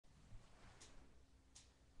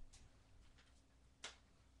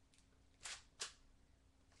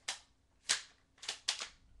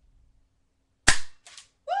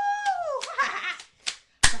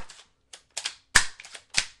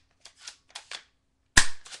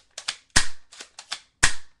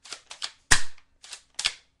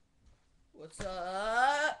What's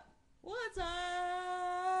up? What's up?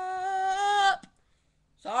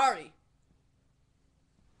 Sorry.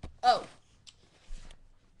 Oh.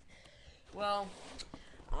 Well,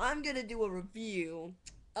 I'm gonna do a review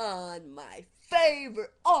on my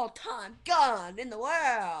favorite all-time gun in the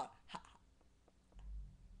world.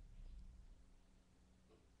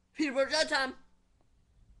 Peter Bird that time.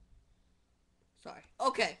 Sorry.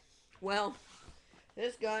 Okay. Well,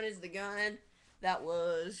 this gun is the gun that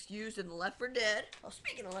was used in Left 4 Dead. Oh,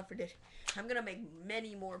 speaking of Left 4 Dead, I'm gonna make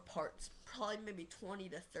many more parts. Probably maybe 20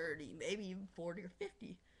 to 30, maybe even 40 or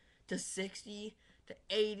 50 to 60 to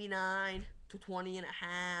 89 to 20 and a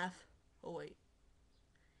half. Oh wait.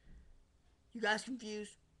 You guys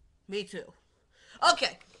confused? Me too.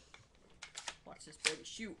 Okay. Watch this baby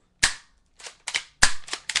shoot.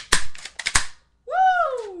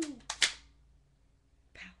 Woo!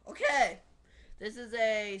 Okay. This is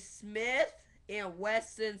a Smith &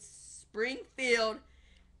 Wesson Springfield.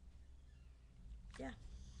 Yeah.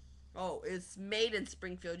 Oh, it's made in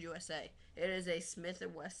Springfield, USA. It is a Smith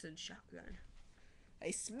 & Wesson shotgun.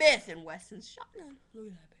 A Smith & Wesson shotgun. Look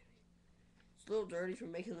at that, baby. It's a little dirty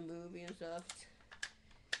from making the movie and stuff.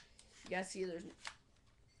 You guys see there's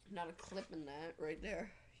not a clip in that right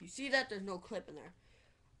there. You see that? There's no clip in there.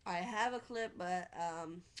 I have a clip, but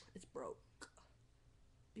it's broke.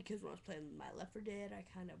 Because when I was playing my Left 4 Dead, I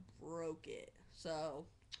kind of broke it. So,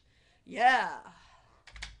 yeah.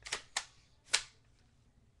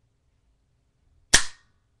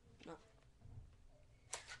 No.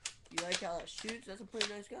 You like how that shoots? That's a pretty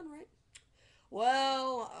nice gun, right?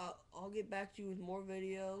 Well, I'll get back to you with more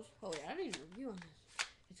videos. Oh, yeah, I didn't even review on this.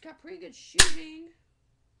 It's got pretty good shooting.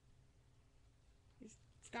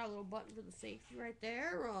 It's got a little button for the safety right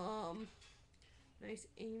there. Nice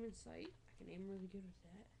aim and sight. I can aim really good with that.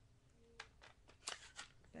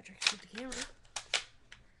 Better shoot the camera.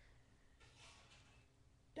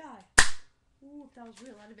 Die. Ooh, if that was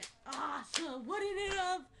real, I'd have been awesome. What did it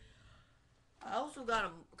have? I also got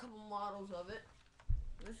a couple models of it.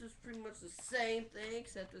 This is pretty much the same thing,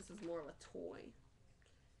 except this is more of a toy.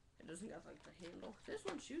 It doesn't got like the handle. This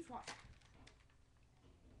one shoots. Watch.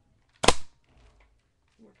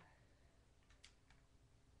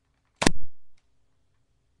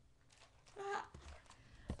 Ah.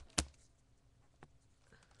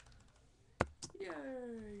 Yay!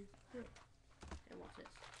 And watch this.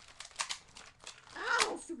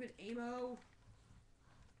 Ow! Stupid ammo!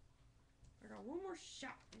 I got one more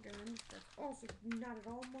shotgun that's also not at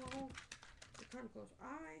all model. It's kind of close.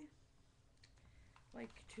 I like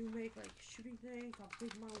to make like shooting things. I'll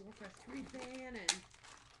make my Warcraft 3 fan and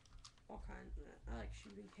all kinds of that. I like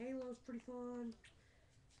shooting. Halo's pretty fun.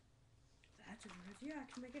 That's interesting. Yeah, I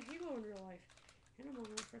can make a Halo in real life. And I'm on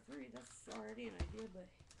Warcraft 3. That's already an idea, but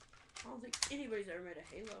I don't think anybody's ever made a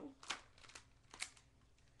Halo.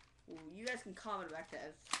 Well, you guys can comment back to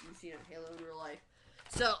if you've seen a Halo in real life.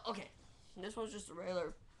 So, okay. This one's just a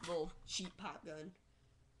regular little cheap pop gun.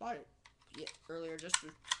 Bought it earlier I was just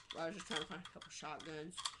trying to find a couple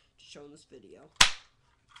shotguns to show in this video.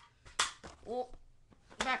 Well,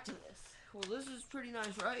 back to this. Well, this is pretty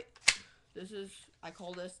nice, right? I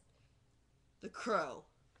call this the Crow.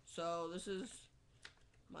 So, this is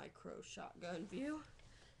my Crow shotgun view.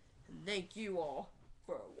 And thank you all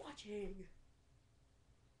for watching.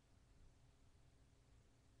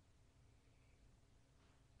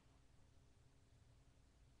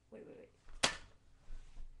 Wait.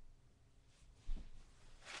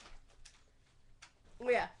 Oh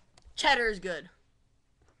yeah, cheddar is good.